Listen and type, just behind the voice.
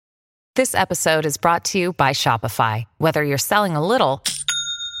This episode is brought to you by Shopify. Whether you're selling a little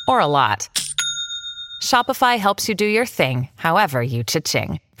or a lot, Shopify helps you do your thing, however you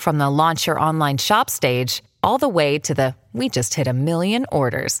cha-ching. From the launch your online shop stage, all the way to the we just hit 1 million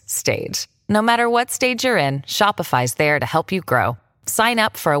orders stage. No matter what stage you're in, Shopify's there to help you grow. Sign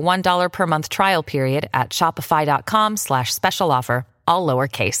up for a $1 per month trial period at shopify.com/special offer, all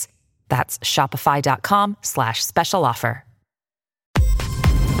lowercase. That's shopify.com/special offer.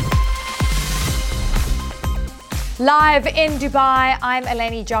 Live in Dubai, I'm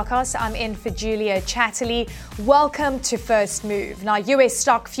Eleni Jokos. I'm in for Julia Chatterley. Welcome to First Move. Now, US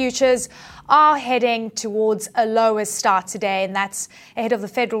stock futures are heading towards a lower start today, and that's ahead of the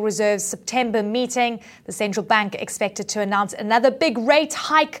Federal Reserve's September meeting. The central bank expected to announce another big rate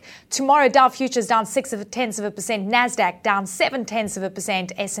hike tomorrow. Dow futures down 0.6%, NASDAQ down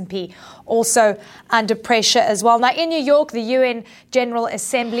 0.7%, S&P also under pressure as well. Now, in New York, the UN General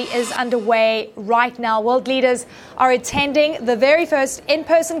Assembly is underway right now. World leaders are attending the very first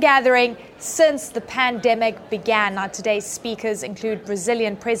in-person gathering since the pandemic began. Now, today's speakers include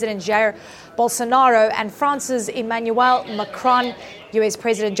Brazilian President Jair Bolsonaro and France's Emmanuel Macron. US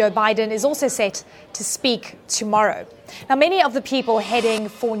President Joe Biden is also set to speak tomorrow. Now, many of the people heading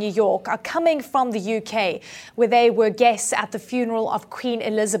for New York are coming from the UK, where they were guests at the funeral of Queen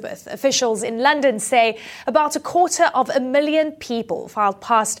Elizabeth. Officials in London say about 250,000 people filed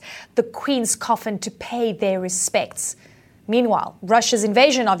past the Queen's coffin to pay their respects. Meanwhile, Russia's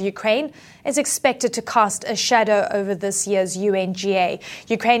invasion of Ukraine is expected to cast a shadow over this year's UNGA.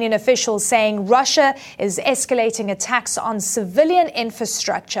 Ukrainian officials saying Russia is escalating attacks on civilian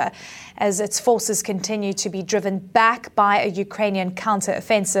infrastructure as its forces continue to be driven back by a Ukrainian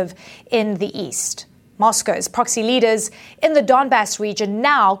counter-offensive in the east. Moscow's proxy leaders in the Donbass region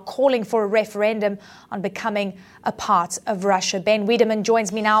now calling for a referendum on becoming a part of Russia. Ben Wiedemann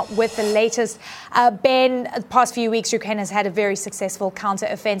joins me now with the latest. Ben, the past few weeks, Ukraine has had a very successful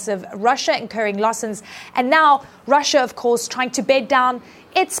counter-offensive, Russia incurring losses, and now Russia, of course, trying to bed down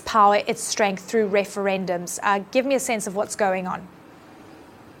its power, its strength through referendums. Give me a sense of what's going on.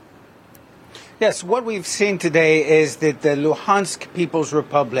 Yes, what we've seen today is that the Luhansk People's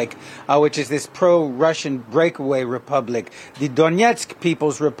Republic, which is this pro-Russian breakaway republic, the Donetsk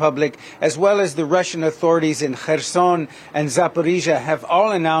People's Republic, as well as the Russian authorities in Kherson and Zaporizhia have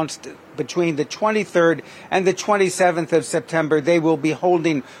all announced between the 23rd and the 27th of September, they will be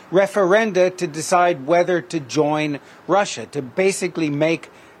holding referenda to decide whether to join Russia, to basically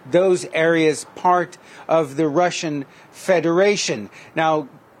make those areas part of the Russian Federation. Now,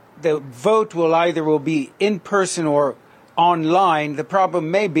 the vote will be in person or online. The problem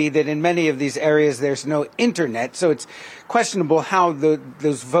may be that in many of these areas there's no internet, so it's questionable how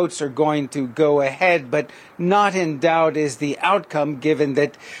those votes are going to go ahead, but not in doubt is the outcome, given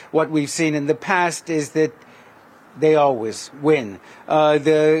that what we've seen in the past is that they always win.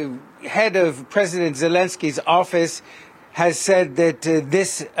 The head of President Zelensky's office has said that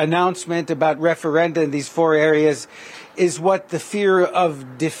this announcement about referenda in these four areas is what the fear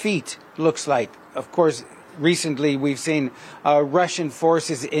of defeat looks like. Of course, recently we've seen Russian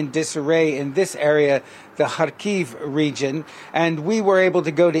forces in disarray in this area, the Kharkiv region, and we were able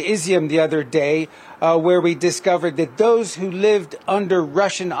to go to Izium the other day, where we discovered that those who lived under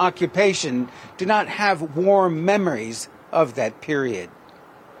Russian occupation do not have warm memories of that period.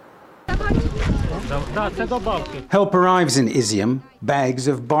 Help arrives in Izium, bags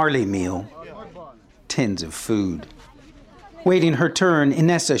of barley meal, tins of food. Waiting her turn,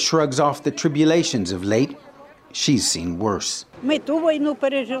 Inessa shrugs off the tribulations of late. She's seen worse. We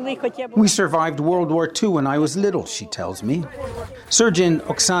survived World War II when I was little, she tells me. Surgeon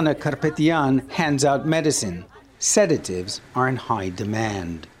Oksana Karpetian hands out medicine. Sedatives are in high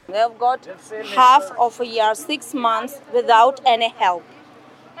demand. They've got half of a year, 6 months, without any help.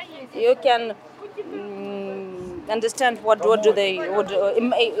 You can understand what do they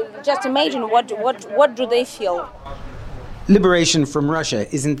just imagine what do they feel. Liberation from Russia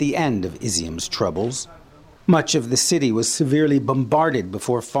isn't the end of Izium's troubles. Much of the city was severely bombarded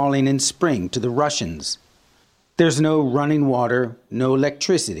before falling in spring to the Russians. There's no running water, no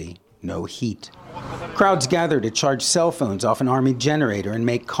electricity, no heat. Crowds gather to charge cell phones off an army generator and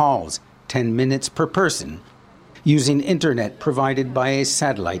make calls, 10 minutes per person, using internet provided by a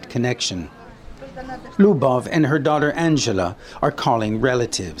satellite connection. Lubov and her daughter Angela are calling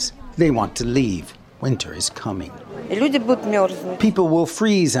relatives. They want to leave. Winter is coming. People will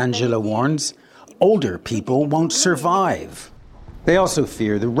freeze, Angela warns. Older people won't survive. They also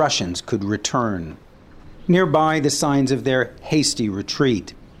fear the Russians could return. Nearby, the signs of their hasty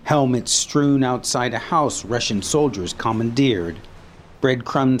retreat. Helmets strewn outside a house Russian soldiers commandeered.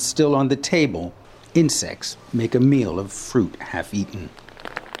 Breadcrumbs still on the table. Insects make a meal of fruit half eaten.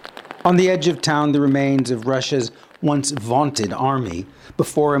 On the edge of town, the remains of Russia's once vaunted army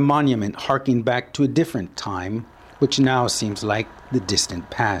before a monument harking back to a different time, which now seems like the distant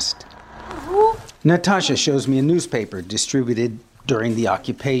past. Natasha shows me a newspaper distributed during the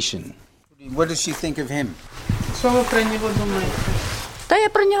occupation. What does she think of him?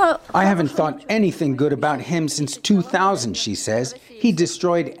 I haven't thought anything good about him since 2000, she says. He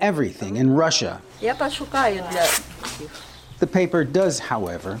destroyed everything in Russia. The paper does,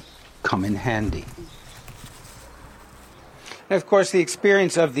 however, come in handy. And of course, the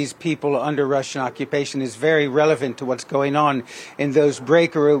experience of these people under Russian occupation is very relevant to what's going on in those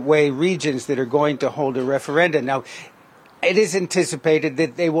breakaway regions that are going to hold a referendum. Now, it is anticipated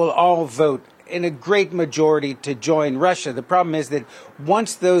that they will all vote in a great majority to join Russia. The problem is that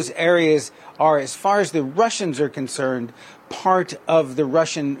once those areas are, as far as the Russians are concerned, part of the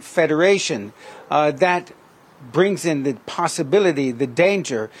Russian Federation, that brings in the possibility, the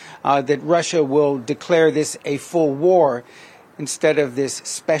danger, that Russia will declare this a full war instead of this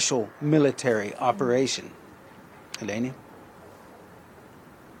special military operation. Eleni?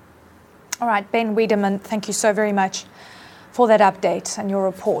 All right, Ben Wiedemann, thank you so very much for that update and your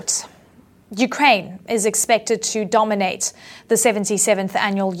report. Ukraine is expected to dominate the 77th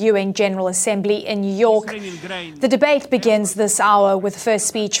Annual UN General Assembly in New York. The debate begins this hour with the first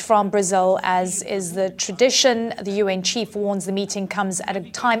speech from Brazil, as is the tradition. The UN chief warns the meeting comes at a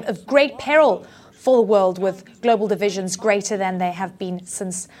time of great peril for the world, with global divisions greater than they have been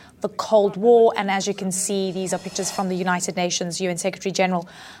since the Cold War. And as you can see, these are pictures from the United Nations UN Secretary General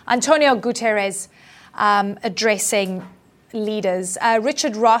Antonio Guterres addressing leaders.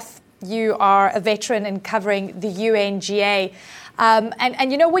 Richard Roth, you are a veteran in covering the UNGA.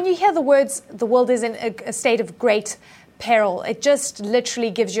 And you know, when you hear the words, the world is in a state of great peril, it just literally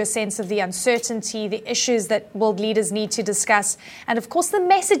gives you a sense of the uncertainty, the issues that world leaders need to discuss, and of course the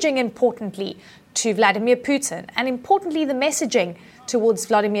messaging, importantly, to Vladimir Putin, and importantly the messaging towards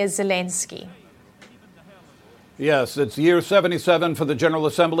Vladimir Zelensky. Yes, it's year 77 for the General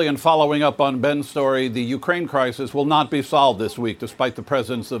Assembly, and following up on Ben's story, the Ukraine crisis will not be solved this week, despite the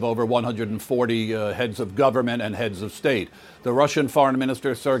presence of over 140 heads of government and heads of state. The Russian Foreign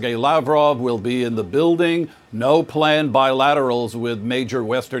Minister Sergei Lavrov will be in the building. No planned bilaterals with major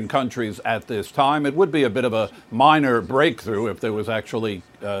Western countries at this time. It would be a bit of a minor breakthrough if there was actually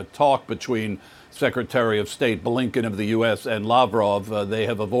talk between Secretary of State Blinken of the U.S. and Lavrov. They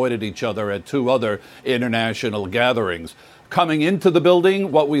have avoided each other at two other international gatherings. Coming into the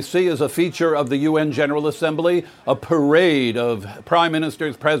building, what we see is a feature of the UN General Assembly, a parade of prime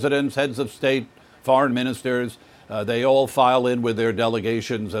ministers, presidents, heads of state, foreign ministers. They all file in with their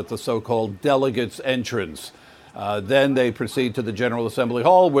delegations at the so-called delegates' entrance. Then they proceed to the General Assembly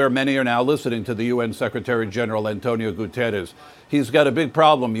Hall, where many are now listening to the UN Secretary General Antonio Guterres. He's got a big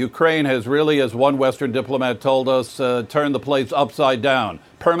problem. Ukraine has really, as one Western diplomat told us, turned the place upside down.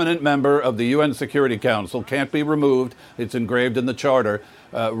 Permanent member of the UN Security Council, can't be removed. It's engraved in the charter.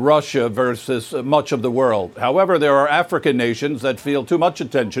 Russia versus much of the world. However, there are African nations that feel too much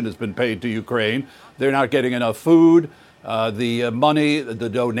attention has been paid to Ukraine. They're not getting enough food. The money, the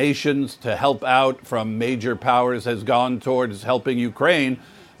donations to help out from major powers has gone towards helping Ukraine,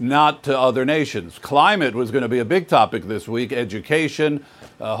 not to other nations. Climate was going to be a big topic this week, education,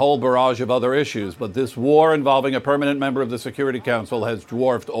 a whole barrage of other issues. But this war involving a permanent member of the Security Council has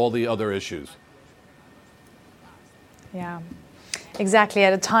dwarfed all the other issues. Yeah, exactly.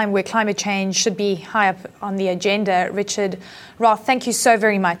 At a time where climate change should be high up on the agenda. Richard Roth, thank you so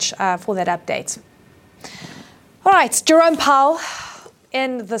very much for that update. All right, Jerome Powell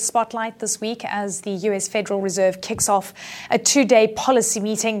in the spotlight this week as the U.S. Federal Reserve kicks off a two-day policy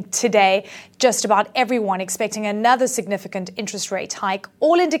meeting today. Just about everyone expecting another significant interest rate hike.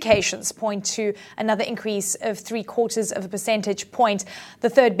 All indications point to another increase of 0.75 percentage point, the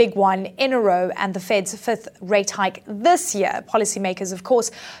third big one in a row, and the Fed's fifth rate hike this year. Policymakers, of course,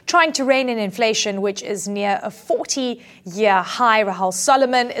 trying to rein in inflation, which is near a 40-year high. Rahul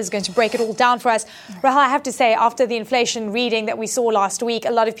Solomon is going to break it all down for us. Rahul, I have to say, after the inflation reading that we saw last week,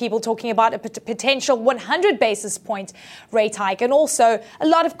 a lot of people talking about a potential 100 basis point rate hike, and also a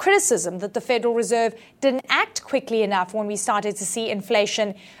lot of criticism that the Federal Reserve didn't act quickly enough when we started to see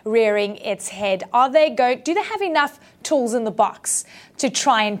inflation rearing its head. Do they have enough tools in the box to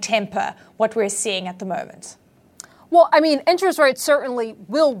try and temper what we're seeing at the moment? Well, I mean, interest rates certainly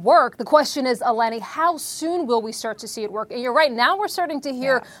will work. The question is, Eleni, how soon will we start to see it work? And you're right. Now we're starting to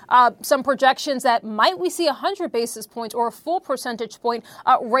hear some projections that might we see 100 basis points or a full percentage point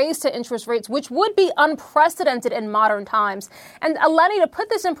raise to interest rates, which would be unprecedented in modern times. And Eleni, to put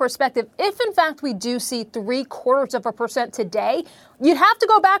this in perspective, if in fact we do see 0.75% today, you'd have to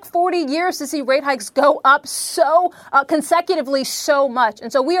go back 40 years to see rate hikes go up so consecutively so much.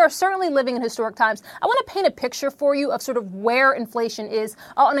 And so we are certainly living in historic times. I want to paint a picture for you of sort of where inflation is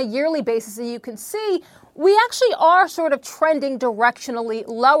on a yearly basis. And you can see we actually are sort of trending directionally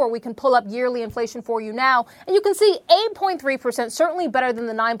lower. We can pull up yearly inflation for you now. And you can see 8.3%, certainly better than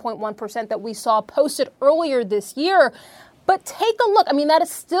the 9.1% that we saw posted earlier this year. But take a look. I mean, that is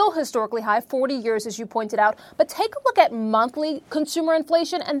still historically high, 40 years, as you pointed out. But take a look at monthly consumer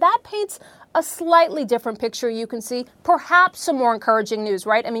inflation, and that paints a slightly different picture. You can see perhaps some more encouraging news,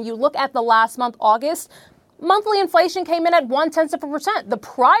 right? I mean, you look at the last month, August, monthly inflation came in at 0.1%. The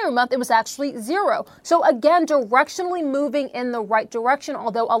prior month, it was actually 0. So again, directionally moving in the right direction,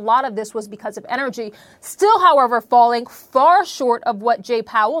 although a lot of this was because of energy. Still, however, falling far short of what Jay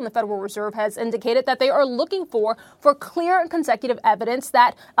Powell and the Federal Reserve has indicated that they are looking for clear and consecutive evidence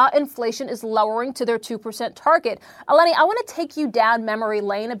that inflation is lowering to their 2% target. Eleni, I want to take you down memory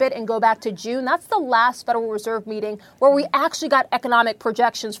lane a bit and go back to June. That's the last Federal Reserve meeting where we actually got economic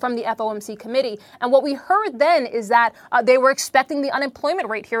projections from the FOMC committee. And what we heard then is that they were expecting the unemployment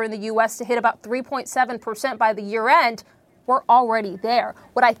rate here in the U.S. to hit about 3.7% by the year end. We're already there.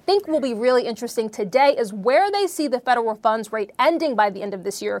 What I think will be really interesting today is where they see the federal funds rate ending by the end of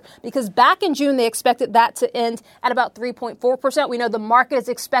this year, because back in June, they expected that to end at about 3.4%. We know the market is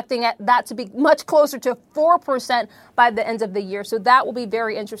expecting that to be much closer to 4% by the end of the year. So that will be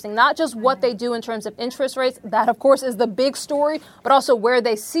very interesting. Not just what they do in terms of interest rates. That, of course, is the big story, but also where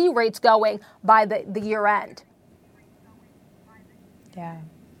they see rates going by the year end. Yeah.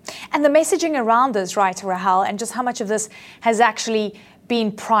 And the messaging around this, right, Rahel, and just how much of this has actually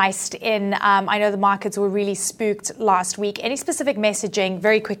been priced in. I know the markets were really spooked last week. Any specific messaging,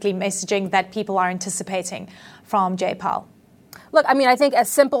 very quickly messaging that people are anticipating from Jay Powell? Look, I mean, I think as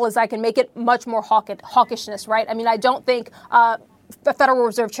simple as I can make it, much more hawkishness, right? I mean, I don't think the Federal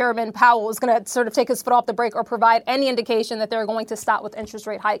Reserve Chairman Powell is going to sort of take his foot off the brake or provide any indication that they're going to stop with interest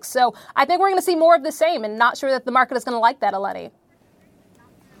rate hikes. So I think we're going to see more of the same, and not sure that the market is going to like that, Eleni.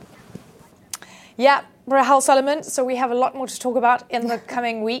 Yeah, Rahel Solomon. So we have a lot more to talk about in the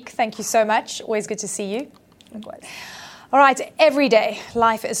coming week. Thank you so much. Always good to see you. Likewise. All right, every day,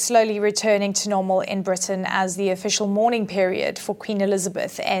 life is slowly returning to normal in Britain as the official mourning period for Queen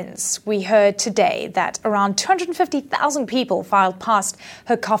Elizabeth ends. We heard today that around 250,000 people filed past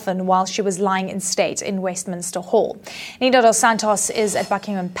her coffin while she was lying in state in Westminster Hall. Nina Dos Santos is at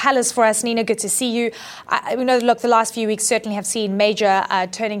Buckingham Palace for us. Nina, good to see you. We know, look, the last few weeks certainly have seen major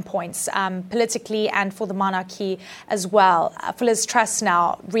turning points politically and for the monarchy as well. For Liz Truss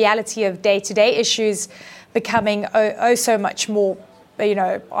now, reality of day-to-day issues becoming so much more,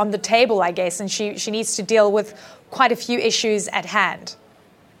 on the table, I guess, and she needs to deal with quite a few issues at hand.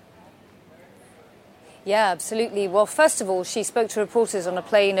 Yeah, absolutely. Well, first of all, she spoke to reporters on a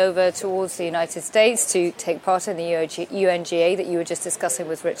plane over towards the United States to take part in the UNGA that you were just discussing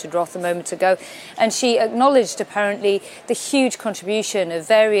with Richard Roth a moment ago. And she acknowledged, apparently, the huge contribution of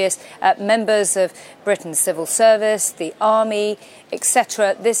various members of Britain's civil service, the army,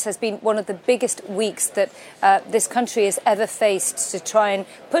 etc. This has been one of the biggest weeks that this country has ever faced to try and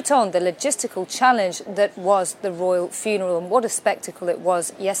put on the logistical challenge that was the royal funeral. And what a spectacle it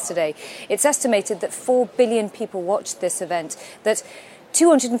was yesterday. It's estimated that 4 billion people watched this event, that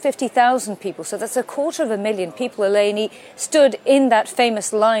 250,000 people, so that's 250,000 people, Eleni, stood in that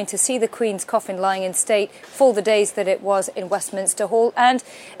famous line to see the Queen's coffin lying in state for the days that it was in Westminster Hall. And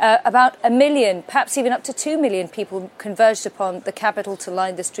about 1 million, perhaps even up to 2 million people converged upon the capital to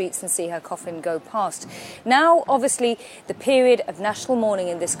line the streets and see her coffin go past. Now, obviously, the period of national mourning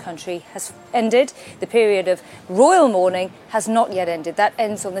in this country has ended. The period of royal mourning has not yet ended. That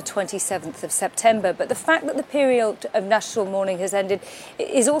ends on the 27th of September. But the fact that the period of national mourning has ended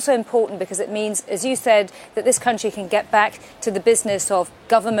is also important because it means, as you said, that this country can get back to the business of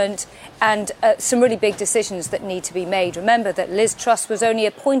government and some really big decisions that need to be made. Remember that Liz Truss was only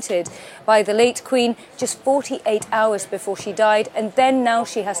appointed by the late Queen just 48 hours before she died, and then now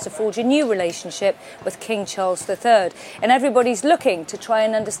she has to forge a new relationship with King Charles III. And everybody's looking to try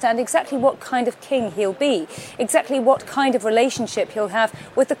and understand exactly what kind of king he'll be, exactly what kind of relationship he'll have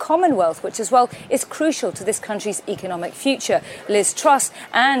with the Commonwealth, which as well is crucial to this country's economic future. Liz Truss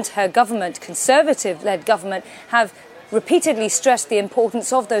and her government, Conservative-led government, have repeatedly stressed the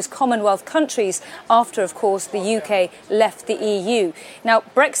importance of those Commonwealth countries after, of course, the UK left the EU. Now,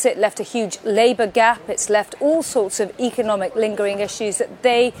 Brexit left a huge labour gap. It's left all sorts of economic lingering issues that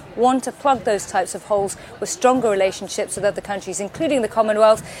they want to plug those types of holes with stronger relationships with other countries, including the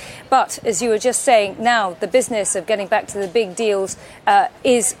Commonwealth. But, as you were just saying, now the business of getting back to the big deals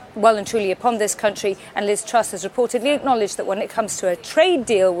is well and truly upon this country, and Liz Truss has reportedly acknowledged that when it comes to a trade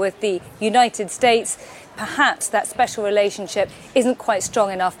deal with the United States, perhaps that special relationship isn't quite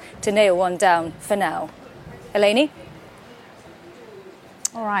strong enough to nail one down for now. Eleni?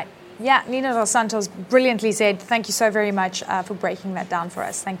 All right. Yeah, Nina Dos Santos brilliantly said. Thank you so very much for breaking that down for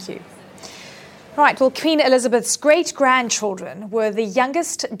us. Thank you. Right, well, Queen Elizabeth's great-grandchildren were the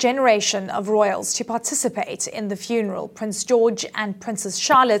youngest generation of royals to participate in the funeral. Prince George and Princess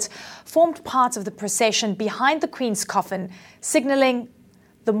Charlotte formed part of the procession behind the Queen's coffin, signalling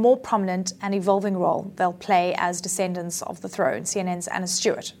the more prominent and evolving role they'll play as descendants of the throne. CNN's Anna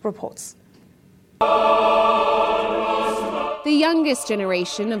Stewart reports. The youngest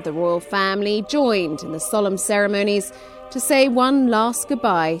generation of the royal family joined in the solemn ceremonies to say one last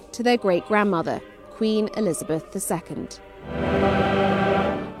goodbye to their great-grandmother, Queen Elizabeth II.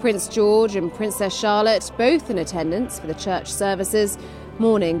 Prince George and Princess Charlotte, both in attendance for the church services,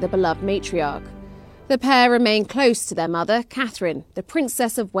 mourning the beloved matriarch. The pair remained close to their mother, Catherine, the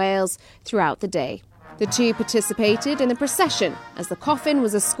Princess of Wales, throughout the day. The two participated in the procession as the coffin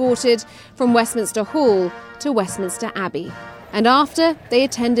was escorted from Westminster Hall to Westminster Abbey. And after, they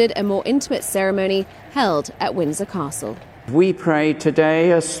attended a more intimate ceremony held at Windsor Castle. We pray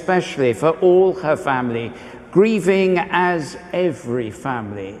today especially for all her family, grieving as every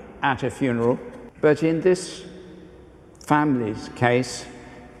family at a funeral, but in this family's case,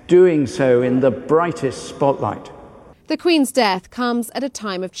 doing so in the brightest spotlight. The Queen's death comes at a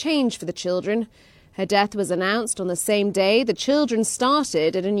time of change for the children. Her death was announced on the same day the children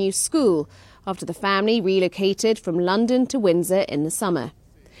started at a new school, after the family relocated from London to Windsor in the summer.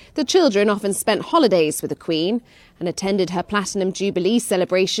 The children often spent holidays with the Queen and attended her Platinum Jubilee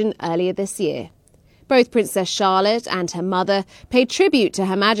celebration earlier this year. Both Princess Charlotte and her mother paid tribute to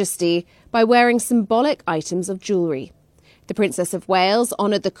Her Majesty by wearing symbolic items of jewellery. The Princess of Wales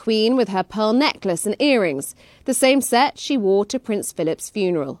honoured the Queen with her pearl necklace and earrings, the same set she wore to Prince Philip's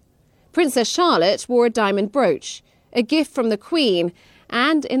funeral. Princess Charlotte wore a diamond brooch, a gift from the Queen,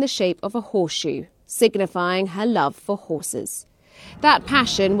 and in the shape of a horseshoe, signifying her love for horses. That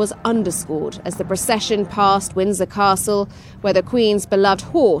passion was underscored as the procession passed Windsor Castle, where the Queen's beloved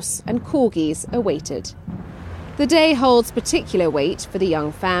horse and corgis awaited. The day holds particular weight for the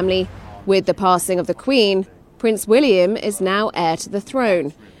young family. With the passing of the Queen, Prince William is now heir to the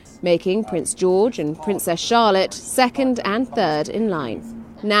throne, making Prince George and Princess Charlotte second and third in line.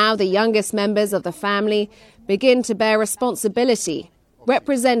 Now the youngest members of the family begin to bear responsibility,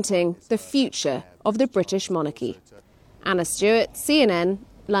 representing the future of the British monarchy. Anna Stewart, CNN,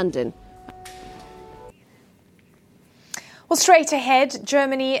 London. Well, straight ahead,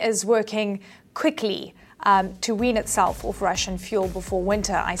 Germany is working quickly to wean itself off Russian fuel before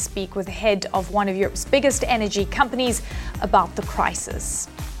winter. I speak with the head of one of Europe's biggest energy companies about the crisis.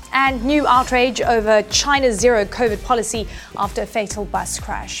 And new outrage over China's zero COVID policy after a fatal bus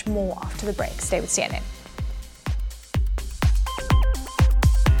crash. More after the break. Stay with CNN.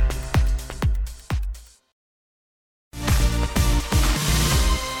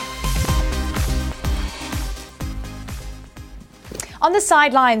 On the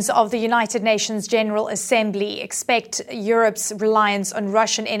sidelines of the United Nations General Assembly, expect Europe's reliance on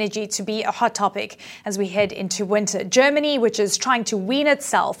Russian energy to be a hot topic as we head into winter. Germany, which is trying to wean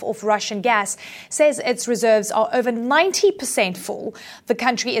itself off Russian gas, says its reserves are over 90% full. The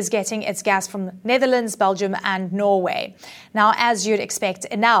country is getting its gas from the Netherlands, Belgium and Norway. Now, as you'd expect,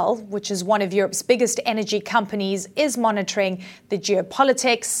 Enel, which is one of Europe's biggest energy companies, is monitoring the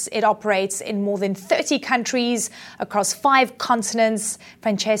geopolitics. It operates in more than 30 countries across 5 continents.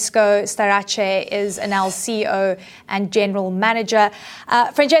 Francesco Starace is Enel's CEO and General Manager.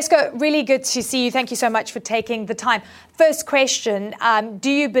 Francesco, really good to see you. Thank you so much for taking the time. First question, do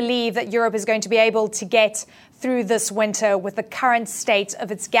you believe that Europe is going to be able to get through this winter with the current state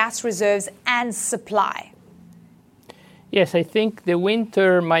of its gas reserves and supply? Yes, I think the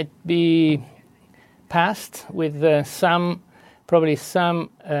winter might be past with probably some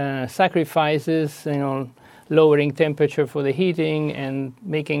sacrifices, lowering temperature for the heating and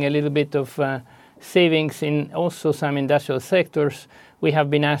making a little bit of savings in also some industrial sectors. We have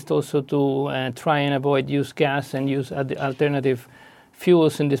been asked also to try and avoid use gas and use alternative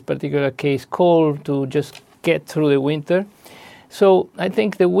fuels, in this particular case coal, to just get through the winter. So I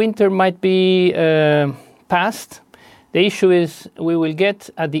think the winter might be past. The issue is we will get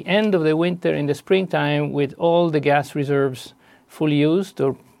at the end of the winter in the springtime with all the gas reserves fully used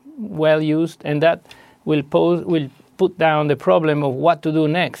or well used, and that will put down the problem of what to do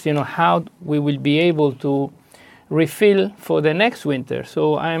next, how we will be able to refill for the next winter.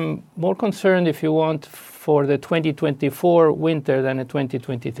 So I'm more concerned, if you want, for the 2024 winter than the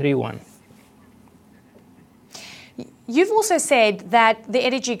 2023 one. You've also said that the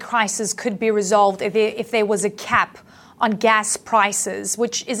energy crisis could be resolved if there was a cap on gas prices,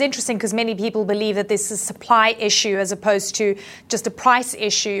 which is interesting because many people believe that this is a supply issue as opposed to just a price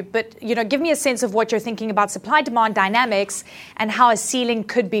issue. But, give me a sense of what you're thinking about supply-demand dynamics and how a ceiling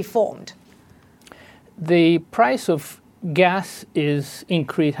could be formed. The price of gas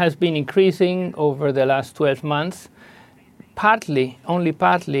has been increasing over the last 12 months, only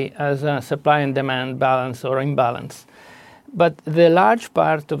partly as a supply and demand balance or imbalance. But the large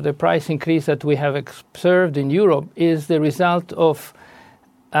part of the price increase that we have observed in Europe is the result of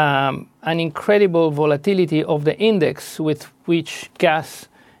an incredible volatility of the index with which gas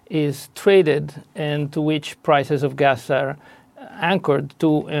is traded and to which prices of gas are anchored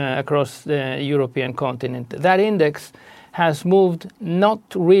to across the European continent. That index has moved not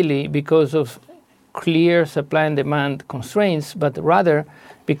really because of clear supply and demand constraints, but rather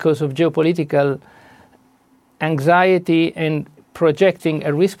because of geopolitical anxiety and projecting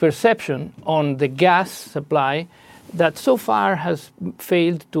a risk perception on the gas supply that so far has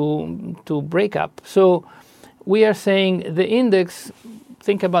failed to break up. So we are saying the index,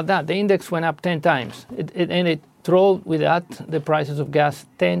 think about that, the index went up 10 times and it rolled with that the prices of gas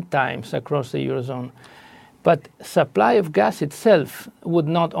 10 times across the Eurozone. But supply of gas itself would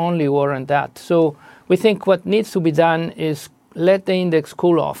not only warrant that. So we think what needs to be done is let the index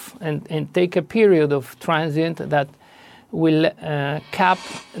cool off and take a period of transient that will cap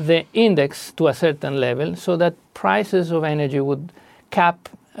the index to a certain level so that prices of energy would cap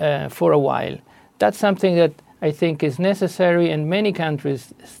for a while. That's something that I think is necessary, and many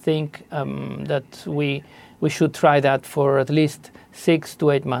countries think that we should try that for at least 6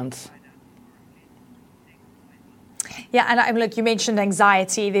 to 8 months. Yeah, and look, you mentioned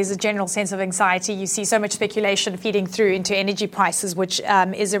anxiety. There's a general sense of anxiety. You see so much speculation feeding through into energy prices, which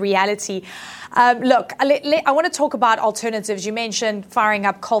is a reality. Look, I want to talk about alternatives. You mentioned firing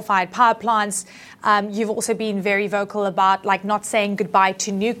up coal-fired power plants. You've also been very vocal about not saying goodbye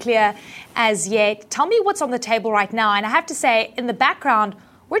to nuclear as yet. Tell me what's on the table right now. And I have to say, in the background,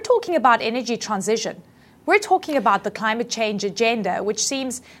 we're talking about energy transition. We're talking about the climate change agenda, which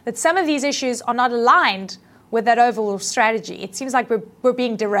seems that some of these issues are not aligned with that overall strategy. It seems like we're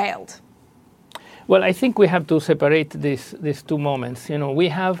being derailed. Well, I think we have to separate these two moments. We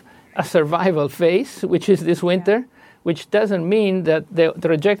have a survival phase, which is this winter, which doesn't mean that the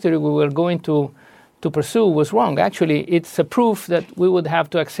trajectory we were going to pursue was wrong. Actually, it's a proof that we would have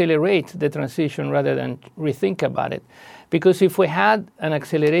to accelerate the transition rather than rethink about it. Because if we had an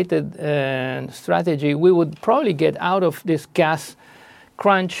accelerated strategy, we would probably get out of this gas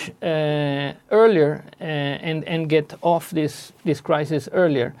crunch earlier and get off this crisis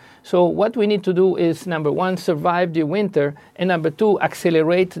earlier. So what we need to do is, number one, survive the winter, and number two,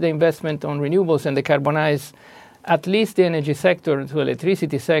 accelerate the investment on renewables and decarbonize at least the energy sector, the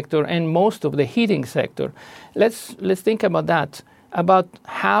electricity sector, and most of the heating sector. Let's think about that. About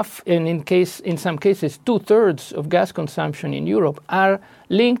half, and in some cases 2/3 of gas consumption in Europe are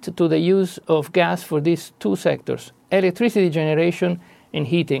linked to the use of gas for these two sectors, electricity generation and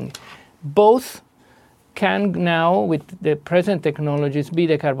heating. Both can now, with the present technologies, be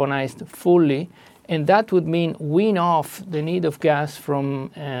decarbonized fully, and that would mean wean off the need of gas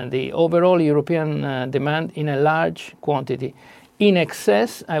from the overall European demand in a large quantity. In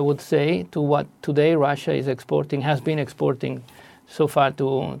excess, I would say, to what today Russia has been exporting so far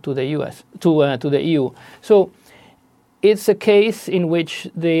to the US, to the EU. So it's a case in which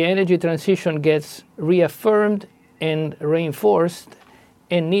the energy transition gets reaffirmed and reinforced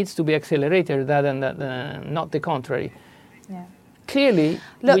and needs to be accelerated rather than not the contrary. Yeah. Clearly,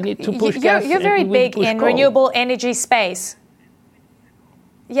 look, we need to push gas. You're very big in coal. Renewable energy space.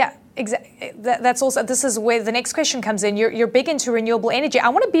 Yeah, exactly. This is where the next question comes in. You're big into renewable energy. I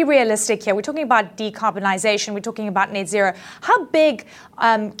want to be realistic here. We're talking about decarbonization. We're talking about net zero. How big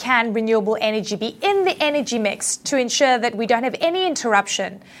can renewable energy be in the energy mix to ensure that we don't have any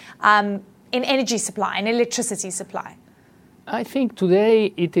interruption in energy supply, in electricity supply? I think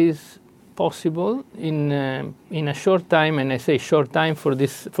today it is possible in a short time, and I say short time for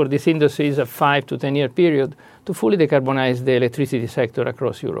this industry is a 5 to 10 year period, to fully decarbonize the electricity sector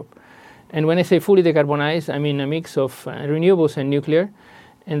across Europe. And when I say fully decarbonize, I mean a mix of renewables and nuclear.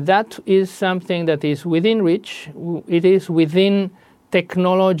 And that is something that is within reach. It is within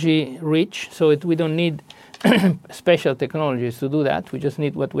technology reach, so we don't need special technologies to do that. We just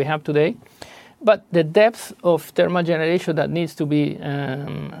need what we have today. But the depth of thermal generation that needs to be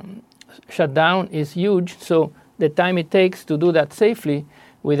shut down is huge, so the time it takes to do that safely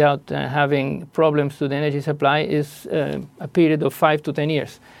without having problems to the energy supply is a period of 5 to 10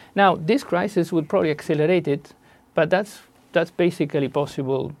 years. Now, this crisis would probably accelerate it, but that's basically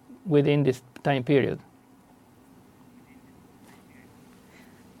possible within this time period.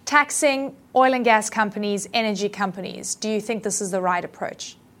 Taxing oil and gas companies, energy companies, do you think this is the right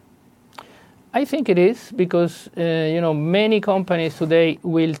approach? I think it is, because many companies today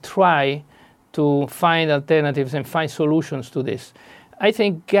will try to find alternatives and find solutions to this. I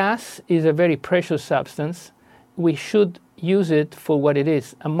think gas is a very precious substance. We should use it for what it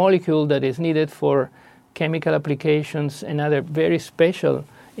is, a molecule that is needed for chemical applications and other very special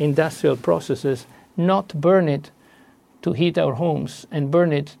industrial processes, not burn it to heat our homes and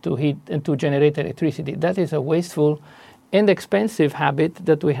burn it to heat and to generate electricity. That is a wasteful and expensive habit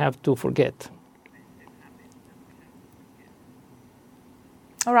that we have to forget.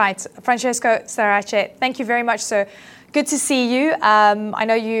 All right, Francesco, Starace, thank you very much, sir. Good to see you. I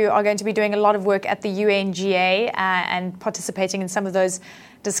know you are going to be doing a lot of work at the UNGA and participating in some of those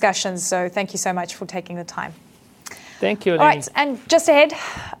discussions. So thank you so much for taking the time. Thank you, Eleni. All right, and just ahead,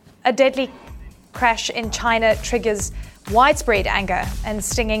 a deadly crash in China triggers widespread anger and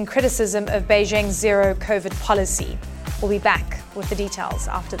stinging criticism of Beijing's zero COVID policy. We'll be back with the details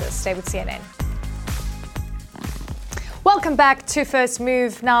after this. Stay with CNN. Welcome back to First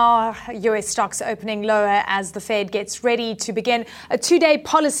Move. Now, US stocks opening lower as the Fed gets ready to begin a two-day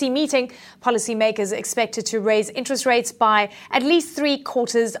policy meeting. Policymakers expected to raise interest rates by at least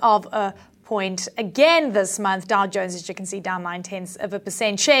 0.75 of a point again this month. Dow Jones, as you can see, down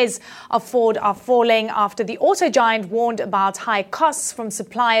 0.9%. Shares of Ford are falling after the auto giant warned about high costs from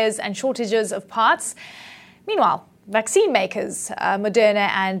suppliers and shortages of parts. Meanwhile, vaccine makers, Moderna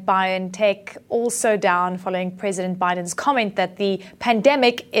and BioNTech, also down following President Biden's comment that the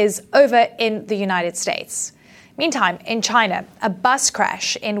pandemic is over in the United States. Meantime, in China, a bus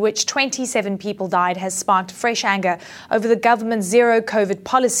crash in which 27 people died has sparked fresh anger over the government's zero COVID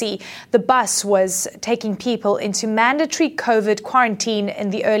policy. The bus was taking people into mandatory COVID quarantine in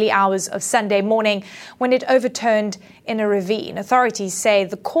the early hours of Sunday morning when it overturned in a ravine. Authorities say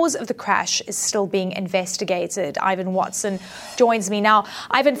the cause of the crash is still being investigated. Ivan Watson joins me now.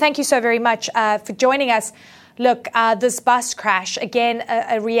 Ivan, thank you so very much for joining us. Look, this bus crash, again,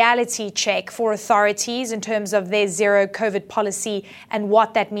 a reality check for authorities in terms of their zero COVID policy and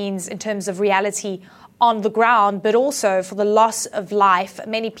what that means in terms of reality on the ground, but also for the loss of life.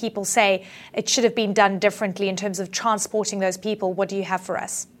 Many people say it should have been done differently in terms of transporting those people. What do you have for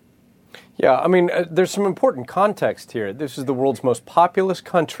us? Yeah, I mean, there's some important context here. This is the world's most populous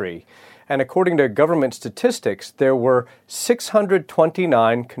country. And according to government statistics, there were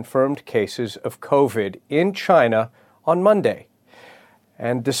 629 confirmed cases of COVID in China on Monday.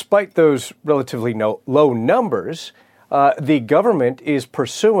 And despite those relatively low numbers, the government is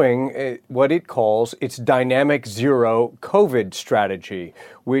pursuing what it calls its dynamic zero COVID strategy,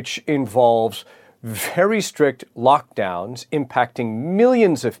 which involves very strict lockdowns impacting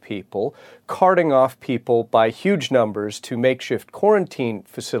millions of people, carting off people by huge numbers to makeshift quarantine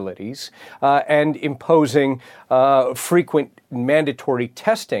facilities, and imposing frequent mandatory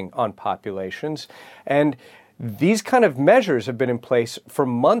testing on populations. And these kind of measures have been in place for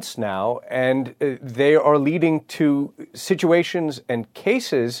months now, and they are leading to situations and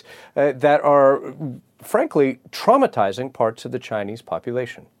cases that are, frankly, traumatizing parts of the Chinese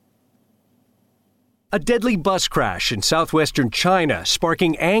population. A deadly bus crash in southwestern China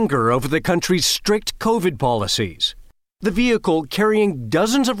sparking anger over the country's strict COVID policies. The vehicle carrying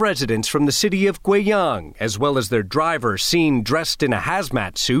dozens of residents from the city of Guiyang, as well as their driver seen dressed in a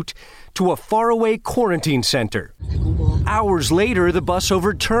hazmat suit, to a faraway quarantine center. Hours later, the bus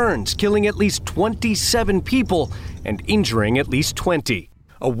overturns, killing at least 27 people and injuring at least 20.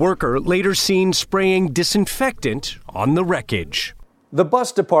 A worker later seen spraying disinfectant on the wreckage. The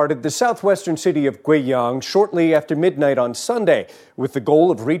bus departed the southwestern city of Guiyang shortly after midnight on Sunday, with the goal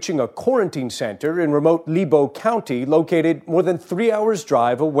of reaching a quarantine center in remote Libo County located more than 3 hours'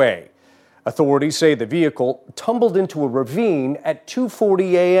 drive away. Authorities say the vehicle tumbled into a ravine at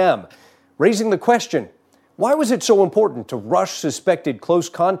 2:40 a.m., raising the question, why was it so important to rush suspected close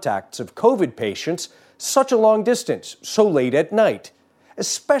contacts of COVID patients such a long distance so late at night,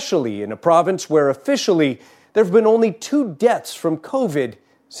 especially in a province where officially there have been only 2 deaths from COVID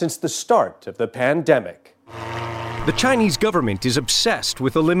since the start of the pandemic. The Chinese government is obsessed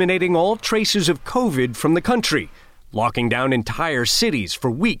with eliminating all traces of COVID from the country, locking down entire cities for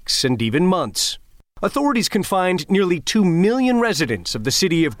weeks and even months. Authorities confined nearly 2 million residents of the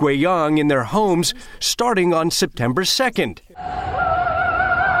city of Guiyang in their homes starting on September 2nd.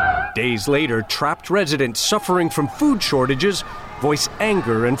 Days later, trapped residents suffering from food shortages voice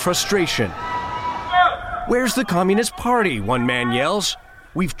anger and frustration. "Where's the Communist Party?" one man yells.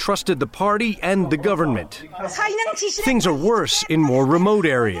 "We've trusted the party and the government." Things are worse in more remote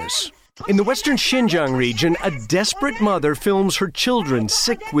areas. In the western Xinjiang region, a desperate mother films her children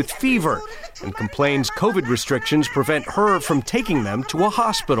sick with fever and complains COVID restrictions prevent her from taking them to a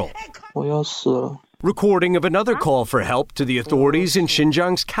hospital. Recording of another call for help to the authorities in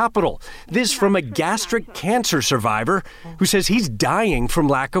Xinjiang's capital. This from a gastric cancer survivor who says he's dying from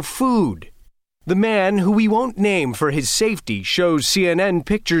lack of food. The man, who we won't name for his safety, shows CNN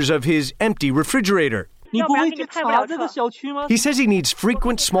pictures of his empty refrigerator. He says he needs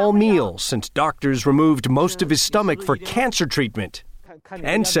frequent small meals since doctors removed most of his stomach for cancer treatment,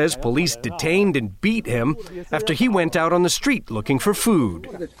 and says police detained and beat him after he went out on the street looking for food.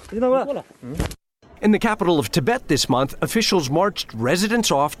 In the capital of Tibet this month, officials marched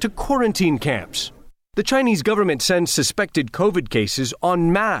residents off to quarantine camps. The Chinese government sends suspected COVID cases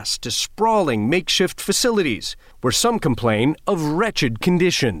en masse to sprawling makeshift facilities, where some complain of wretched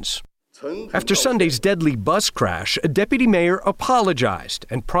conditions. After Sunday's deadly bus crash, a deputy mayor apologized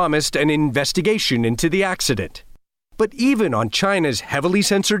and promised an investigation into the accident. But even on China's heavily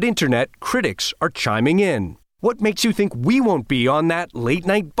censored internet, critics are chiming in. "What makes you think we won't be on that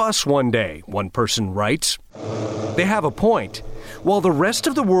late-night bus one day?" one person writes. They have a point. While the rest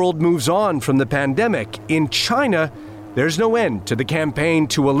of the world moves on from the pandemic, in China, there's no end to the campaign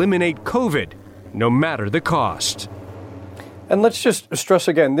to eliminate COVID, no matter the cost. And let's just stress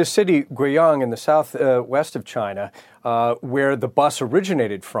again, this city, Guiyang, in the southwest of China, where the bus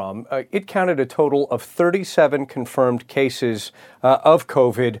originated from, it counted a total of 37 confirmed cases of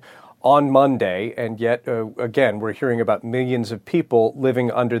COVID on Monday, and yet, again, we're hearing about millions of people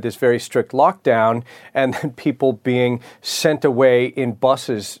living under this very strict lockdown, and then people being sent away in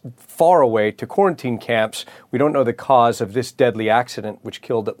buses far away to quarantine camps. We don't know the cause of this deadly accident, which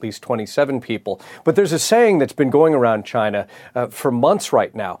killed at least 27 people. But there's a saying that's been going around China for months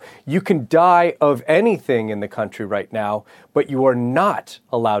right now. You can die of anything in the country right now, but you are not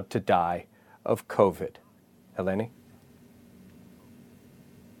allowed to die of COVID. Eleni?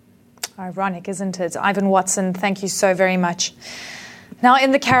 Ironic, isn't it? Ivan Watson, thank you so very much. Now,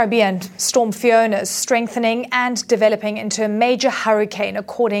 in the Caribbean, Storm Fiona is strengthening and developing into a major hurricane,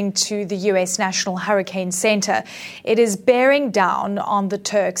 according to the U.S. National Hurricane Center. It is bearing down on the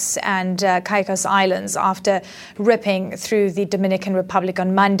Turks and Caicos Islands after ripping through the Dominican Republic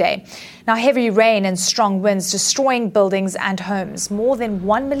on Monday. Now, heavy rain and strong winds destroying buildings and homes. More than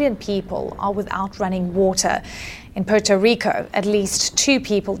 1 million people are without running water. In Puerto Rico, at least 2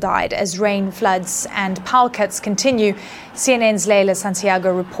 people died as rain, floods and power cuts continue. CNN's Leila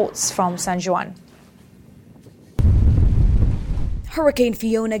Santiago reports from San Juan. Hurricane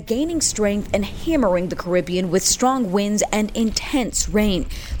Fiona gaining strength and hammering the Caribbean with strong winds and intense rain.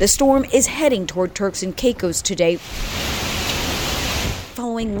 The storm is heading toward Turks and Caicos today,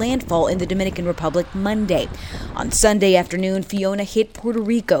 following landfall in the Dominican Republic Monday. On Sunday afternoon, Fiona hit Puerto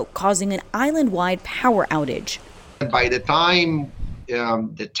Rico, causing an island-wide power outage. By the time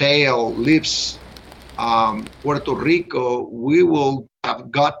the tail leaves Puerto Rico, we will have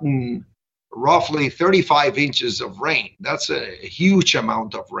gotten roughly 35 inches of rain. That's a huge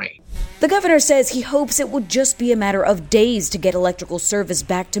amount of rain. The governor says he hopes it will just be a matter of days to get electrical service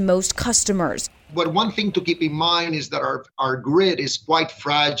back to most customers. But one thing to keep in mind is that our grid is quite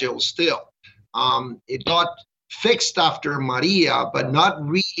fragile still. It got fixed after Maria, but not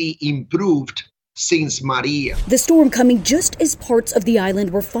really improved since Maria. The storm coming just as parts of the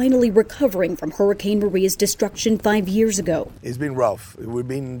island were finally recovering from Hurricane Maria's destruction 5 years ago. It's been rough. We've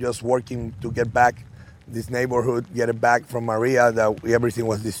been just working to get back this neighborhood, get it back from Maria, that everything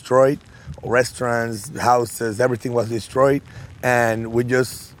was destroyed. Restaurants, houses, everything was destroyed. And we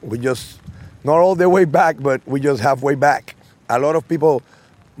just not all the way back, but we just halfway back. A lot of people,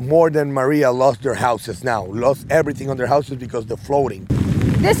 more than Maria, lost their houses now, lost everything on their houses because they're floating.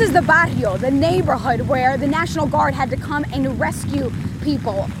 This is the barrio, the neighborhood where the National Guard had to come and rescue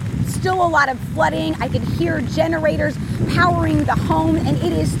people. Still a lot of flooding. I can hear generators powering the home, and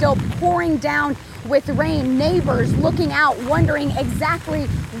it is still pouring down with rain. Neighbors looking out, wondering exactly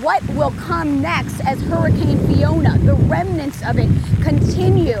what will come next as Hurricane Fiona, the remnants of it,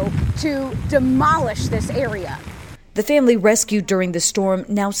 continue to demolish this area. The family rescued during the storm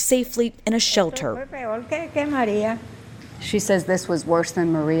now safely in a shelter. She says this was worse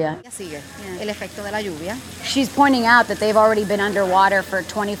than Maria. She's pointing out that they've already been underwater for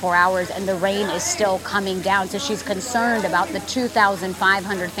 24 hours and the rain is still coming down. So she's concerned about the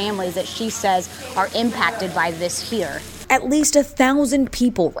 2,500 families that she says are impacted by this here. At least 1,000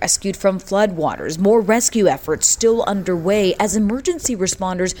 people rescued from floodwaters. More rescue efforts still underway as emergency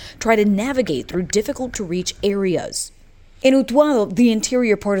responders try to navigate through difficult-to-reach areas. In Utuado, the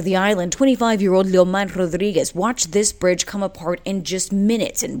interior part of the island, 25-year-old Leomar Rodriguez watched this bridge come apart in just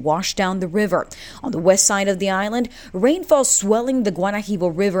minutes and wash down the river. On the west side of the island, rainfall swelling the Guanajibo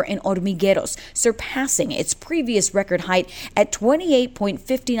River in Hormigueros, surpassing its previous record height at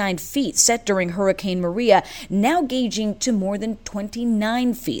 28.59 feet set during Hurricane Maria, now gauging to more than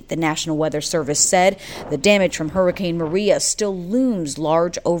 29 feet, the National Weather Service said. The damage from Hurricane Maria still looms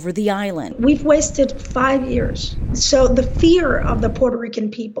large over the island. We've wasted 5 years. So the fear of the Puerto Rican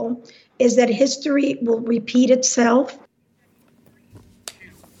people is that history will repeat itself.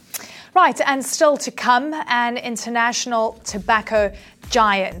 Right, and still to come, an international tobacco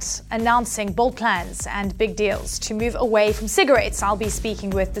giant announcing bold plans and big deals to move away from cigarettes. I'll be speaking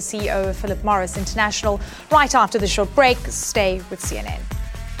with the CEO of Philip Morris International right after the short break. Stay with CNN.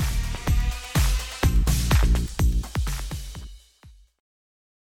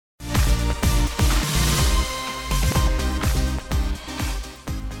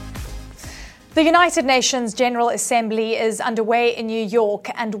 The United Nations General Assembly is underway in New York,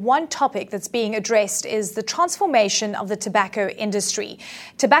 and one topic that's being addressed is the transformation of the tobacco industry.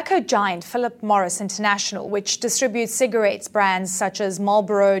 Tobacco giant Philip Morris International, which distributes cigarettes brands such as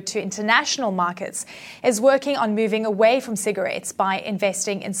Marlboro to international markets, is working on moving away from cigarettes by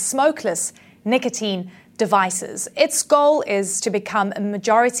investing in smokeless nicotine devices. Its goal is to become a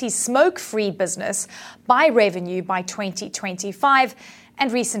majority smoke-free business by revenue by 2025.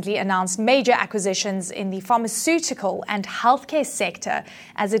 And recently announced major acquisitions in the pharmaceutical and healthcare sector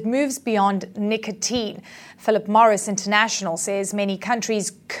as it moves beyond nicotine. Philip Morris International says many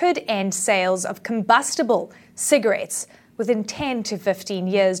countries could end sales of combustible cigarettes within 10 to 15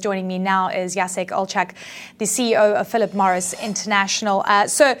 years. Joining me now is Jacek Olczak, the CEO of Philip Morris International.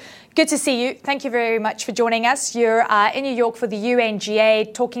 So good to see you. Thank you very much for joining us. You're in New York for the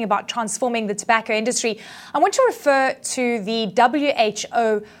UNGA, talking about transforming the tobacco industry. I want to refer to the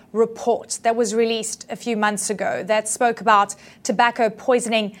WHO report that was released a few months ago that spoke about tobacco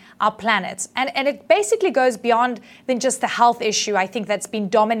poisoning our planet. And it basically goes beyond than just the health issue, I think, that's been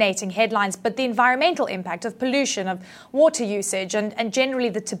dominating headlines, but the environmental impact of pollution, of water usage, and generally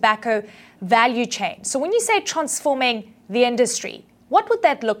the tobacco value chain. So when you say transforming the industry, what would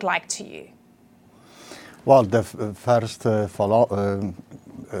that look like to you? Well, the first,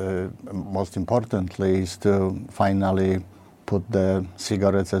 most importantly, is to finally put the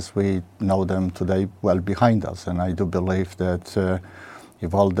cigarettes as we know them today well behind us. And I do believe that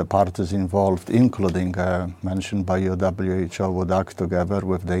if all the parties involved, including mentioned by you, WHO, would act together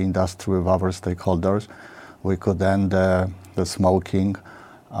with the industry, with our stakeholders, we could end the smoking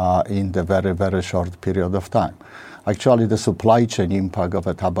in the very, very short period of time. Actually, the supply chain impact of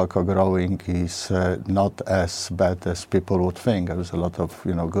a tobacco growing is not as bad as people would think. There's a lot of,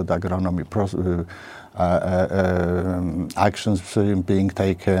 good agronomy actions being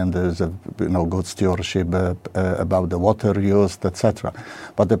taken. There's a good stewardship about the water used, etc.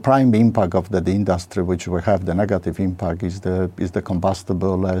 But the prime impact of the industry, which we have the negative impact, is the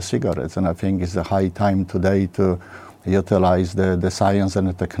combustible cigarettes. And I think it's a high time today to utilize the science and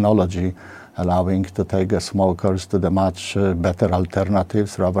the technology, allowing to take the smokers to the much better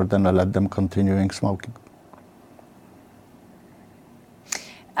alternatives rather than let them continuing smoking.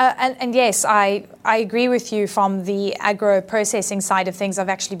 And yes, I agree with you from the agro-processing side of things. I've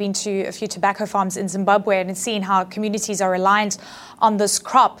actually been to a few tobacco farms in Zimbabwe and seen how communities are reliant on this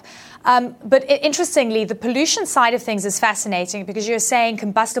crop. But interestingly, the pollution side of things is fascinating because you're saying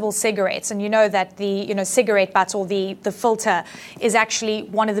combustible cigarettes, and you know that the cigarette butt or the filter is actually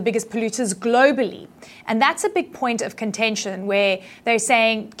one of the biggest polluters globally. And that's a big point of contention where they're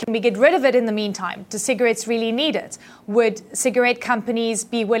saying, can we get rid of it in the meantime? Do cigarettes really need it? Would cigarette companies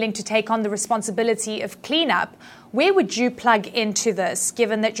be willing to take on the responsibility of cleanup? Where would you plug into this,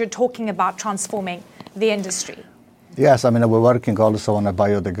 given that you're talking about transforming the industry? Yes, I mean, we're working also on a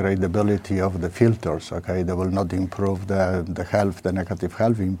biodegradability of the filters, okay? They will not improve the health, the negative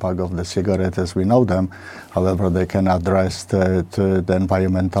health impact of the cigarette as we know them. However, they can address the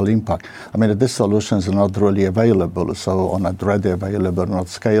environmental impact. I mean, these solutions are not really available, so not ready available, not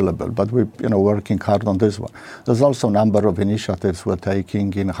scalable, but we're working hard on this one. There's also a number of initiatives we're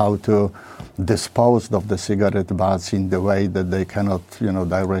taking in how to dispose of the cigarette butts in the way that they cannot,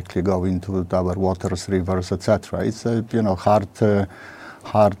 directly go into our waters, rivers, etc. It's a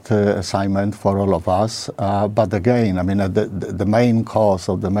hard assignment for all of us. But again, I mean, the main cause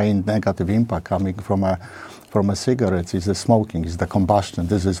of the main negative impact coming from a cigarette is the smoking, is the combustion.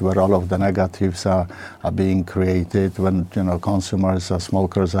 This is where all of the negatives are being created when consumers or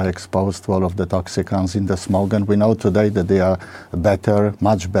smokers are exposed to all of the toxicants in the smoke. And we know today that they are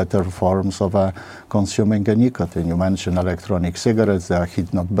much better forms of consuming a nicotine. You mentioned electronic cigarettes, they are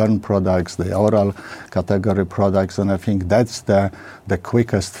heat-not-burn products, the oral category products, and I think that's the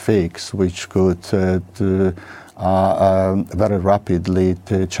quickest fix which could very rapidly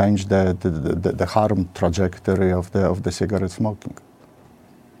to change the harm trajectory of the cigarette smoking.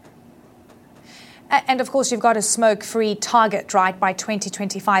 And of course, you've got a smoke-free target, right, by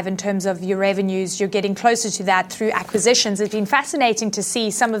 2025 in terms of your revenues. You're getting closer to that through acquisitions. It's been fascinating to see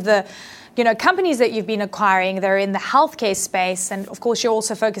some of the companies that you've been acquiring. They're in the healthcare space. And of course, you're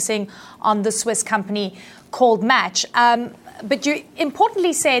also focusing on the Swiss company called Match. But you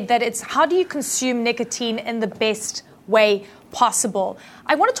importantly said that it's how do you consume nicotine in the best way possible.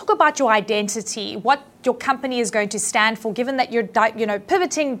 I want to talk about your identity, what your company is going to stand for, given that you're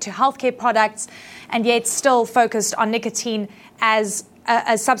pivoting to healthcare products and yet still focused on nicotine as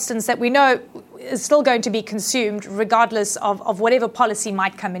a substance that we know is still going to be consumed regardless of whatever policy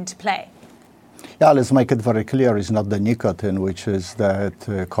might come into play. Yeah, let's make it very clear. It's not the nicotine, which is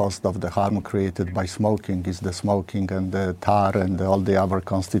the cost of the harm created by smoking. It's the smoking and the tar and all the other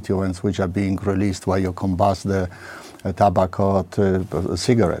constituents which are being released while you combust the tobacco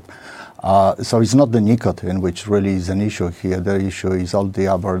cigarette. So it's not the nicotine which really is an issue here. The issue is all the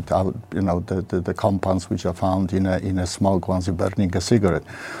other, the compounds which are found in a smoke once you're burning a cigarette.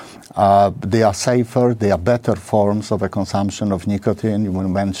 They are safer, they are better forms of a consumption of nicotine. You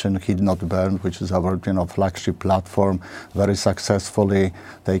mentioned heat-not-burn, which is our flagship platform, very successfully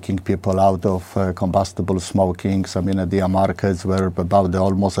taking people out of combustible smoking. I mean, there are markets where about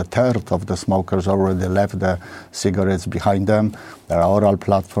almost a third of the smokers already left the cigarettes behind them. There are oral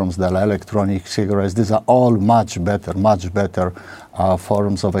platforms, there are electronic cigarettes. These are all much better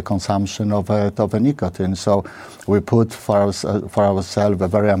forms of a consumption of a nicotine. So we put for ourselves a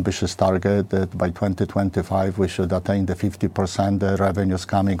very ambitious target that by 2025 we should attain the 50% revenues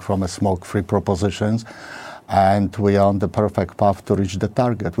coming from a smoke-free propositions. And we are on the perfect path to reach the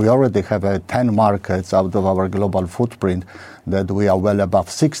target. We already have 10 markets out of our global footprint that we are well above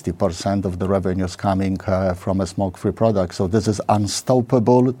 60% of the revenues coming from a smoke-free product. So this is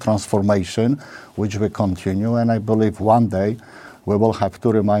unstoppable transformation, which we continue. And I believe one day we will have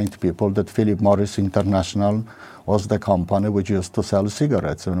to remind people that Philip Morris International was the company which used to sell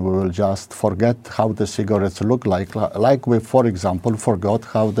cigarettes. And we will just forget how the cigarettes look like we, for example, forgot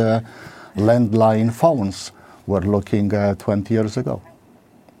how the landline phones were looking 20 years ago.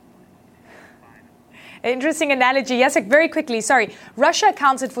 Interesting analogy. Jacek, very quickly, sorry. Russia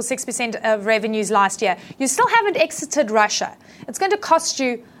accounted for 6% of revenues last year. You still haven't exited Russia. It's going to cost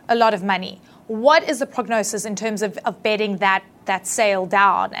you a lot of money. What is the prognosis in terms of betting that sail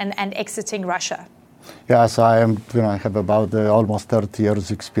down and exiting Russia? Yes, I have about almost 30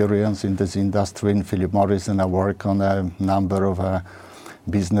 years experience in this industry in Philip Morris, and I work on a number of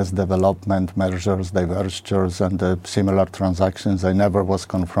business development measures, divestitures, and similar transactions. I never was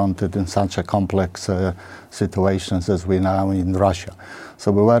confronted in such a complex situations as we now in Russia.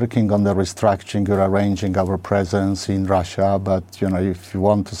 So we're working on the restructuring, rearranging our presence in Russia. But if you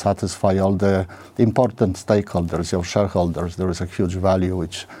want to satisfy all the important stakeholders, your shareholders, there is a huge value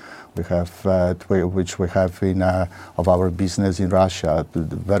which we have in of our business in Russia, the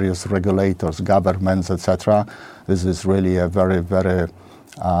various regulators, governments, etc. This is really a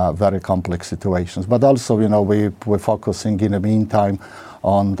very complex situations. But also, we're focusing in the meantime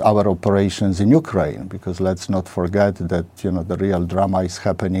on our operations in Ukraine, because let's not forget that, the real drama is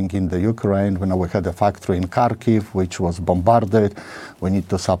happening in the Ukraine. We had a factory in Kharkiv, which was bombarded. We need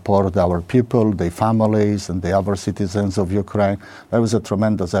to support our people, their families, and the other citizens of Ukraine. There was a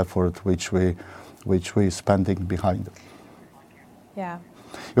tremendous effort which we spending behind it. Yeah.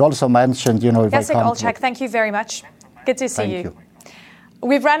 You also mentioned, Jacek Olczak, thank you very much. Good to see you.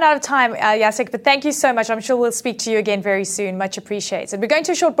 We've run out of time, Jacek, but thank you so much. I'm sure we'll speak to you again very soon. Much appreciated. We're going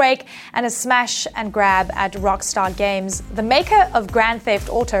to a short break and a smash and grab at Rockstar Games. The maker of Grand Theft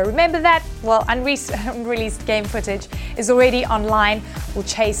Auto, remember that? Well, unreleased game footage is already online. We'll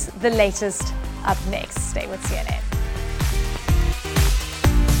chase the latest up next. Stay with CNN.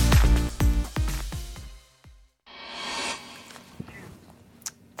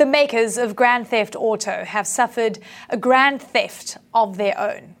 The makers of Grand Theft Auto have suffered a grand theft of their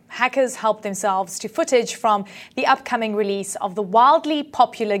own. Hackers helped themselves to footage from the upcoming release of the wildly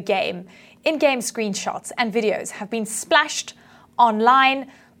popular game. In-game screenshots and videos have been splashed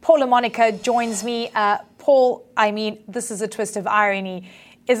online. Paul LaMonica joins me. Paul, I mean, this is a twist of irony,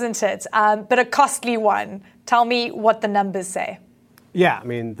 isn't it? But a costly one. Tell me what the numbers say. Yeah, I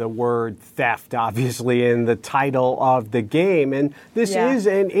mean, the word theft, obviously, in the title of the game. And this is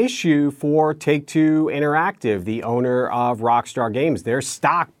an issue for Take-Two Interactive, the owner of Rockstar Games. Their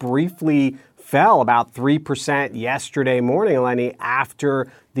stock briefly fell about 3% yesterday morning, Eleni, after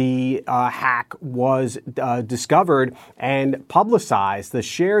the hack was discovered and publicized. The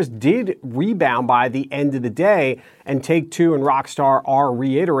shares did rebound by the end of the day, and Take-Two and Rockstar are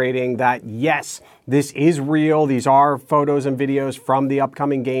reiterating that, yes, this is real. These are photos and videos from the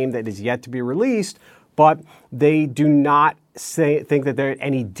upcoming game that is yet to be released, but they do not think that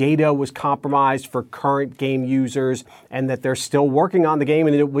any data was compromised for current game users, and that they're still working on the game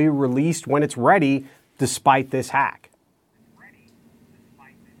and it will be released when it's ready, despite this hack.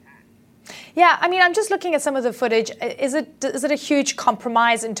 Yeah, I mean, I'm just looking at some of the footage. Is it a huge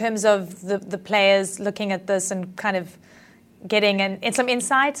compromise in terms of the players looking at this and kind of getting some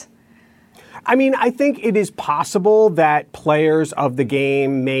insight? I mean, I think it is possible that players of the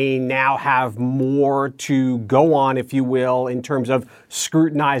game may now have more to go on, if you will, in terms of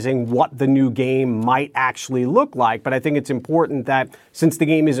scrutinizing what the new game might actually look like. But I think it's important that since the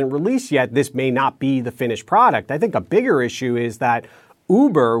game isn't released yet, this may not be the finished product. I think a bigger issue is that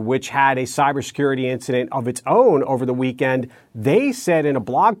Uber, which had a cybersecurity incident of its own over the weekend, they said in a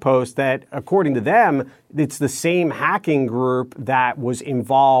blog post that, according to them, it's the same hacking group that was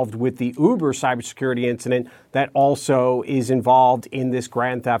involved with the Uber cybersecurity incident that also is involved in this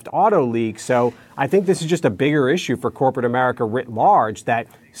Grand Theft Auto leak. So I think this is just a bigger issue for corporate America writ large, that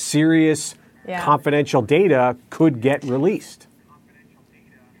serious confidential data could get released.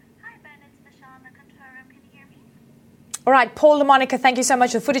 All right, Paul LaMonica, thank you so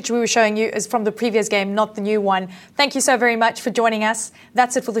much. The footage we were showing you is from the previous game, not the new one. Thank you so very much for joining us.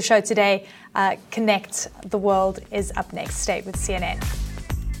 That's it for the show today. Connect the World is up next. Stay with CNN.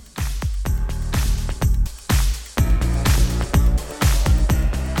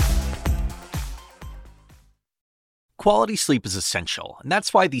 Quality sleep is essential, and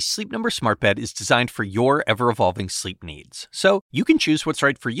that's why the Sleep Number Smart Bed is designed for your ever-evolving sleep needs. So you can choose what's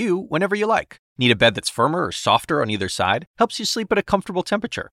right for you whenever you like. Need a bed that's firmer or softer on either side? Helps you sleep at a comfortable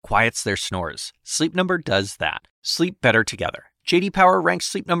temperature. Quiets their snores. Sleep Number does that. Sleep better together. J.D. Power ranks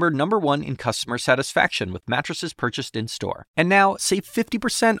Sleep Number #1 in customer satisfaction with mattresses purchased in-store. And now, save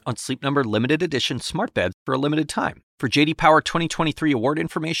 50% on Sleep Number Limited Edition Smart Beds for a limited time. For J.D. Power 2023 award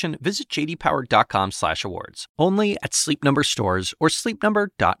information, visit jdpower.com/awards. Only at Sleep Number stores or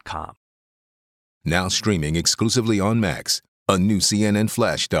sleepnumber.com. Now streaming exclusively on Max, a new CNN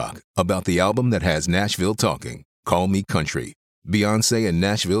flash doc about the album that has Nashville talking, Call Me Country. Beyoncé and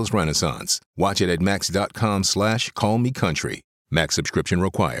Nashville's Renaissance. Watch it at max.com/callmecountry. Max subscription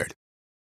required.